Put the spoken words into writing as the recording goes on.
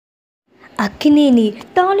అక్కినేని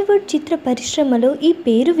టాలీవుడ్ చిత్ర పరిశ్రమలో ఈ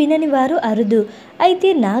పేరు వినని వారు అరుదు.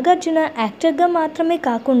 అయితే నాగార్జున యాక్టర్గా మాత్రమే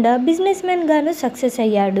కాకుండా బిజినెస్ మ్యాన్గానూ సక్సెస్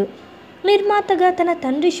అయ్యాడు. నిర్మాతగా తన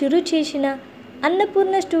తండ్రి షురూ చేసిన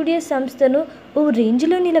అన్నపూర్ణ స్టూడియోస్ సంస్థను ఓ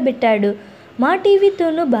రేంజ్లో నిలబెట్టాడు. మా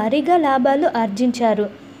టీవీతోనూ భారీగా లాభాలు ఆర్జించారు.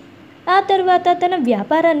 ఆ తర్వాత తన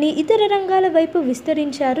వ్యాపారాన్ని ఇతర రంగాల వైపు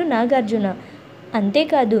విస్తరించారు నాగార్జున.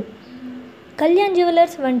 అంతేకాదు కళ్యాణ్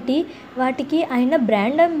జ్యువెలర్స్ వంటి వాటికి ఆయన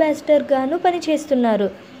బ్రాండ్ అంబాసిడర్గాను పనిచేస్తున్నారు.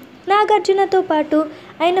 నాగార్జునతో పాటు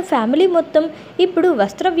ఆయన ఫ్యామిలీ మొత్తం ఇప్పుడు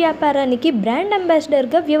వస్త్ర వ్యాపారానికి బ్రాండ్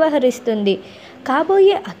అంబాసిడర్గా వ్యవహరిస్తుంది.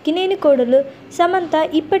 కాబోయే అక్కినేని కోడలు సమంత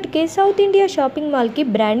ఇప్పటికే సౌత్ ఇండియా షాపింగ్ మాల్కి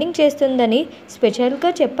బ్రాండింగ్ చేస్తుందని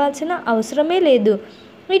స్పెషల్గా చెప్పాల్సిన అవసరమే లేదు.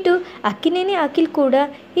 ఇటు అక్కినేని అఖిల్ కూడా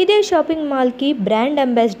ఇదే షాపింగ్ మాల్కి బ్రాండ్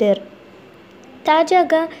అంబాసిడర్.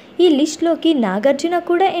 తాజాగా ఈ లిస్టులోకి నాగార్జున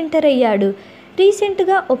కూడా ఎంటర్ అయ్యాడు.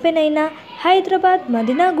 రీసెంట్గా ఓపెన్ అయిన హైదరాబాద్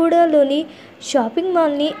మదీనాగూడలోని షాపింగ్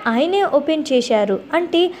మాల్ని ఆయనే ఓపెన్ చేశారు.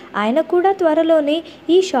 అంటే ఆయన కూడా త్వరలోనే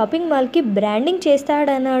ఈ షాపింగ్ మాల్కి బ్రాండింగ్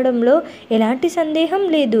చేస్తాడనడంలో ఎలాంటి సందేహం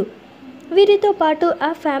లేదు. వీరితో పాటు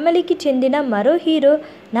ఆ ఫ్యామిలీకి చెందిన మరో హీరో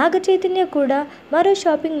నాగ చైతన్య కూడా మరో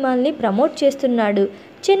షాపింగ్ మాల్ని ప్రమోట్ చేస్తున్నాడు.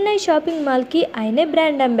 చెన్నై షాపింగ్ మాల్కి ఆయనే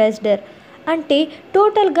బ్రాండ్ అంబాసిడర్. అంటే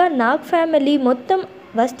టోటల్గా నాగ్ ఫ్యామిలీ మొత్తం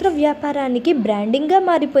వస్త్ర వ్యాపారానికి బ్రాండింగ్గా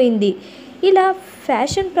మారిపోయింది. ఇలా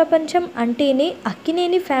ఫ్యాషన్ ప్రపంచం అంటేనే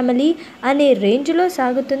అక్కినేని ఫ్యామిలీ అనే రేంజ్లో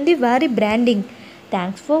సాగుతుంది వారి branding.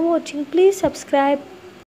 Thanks for watching. Please subscribe.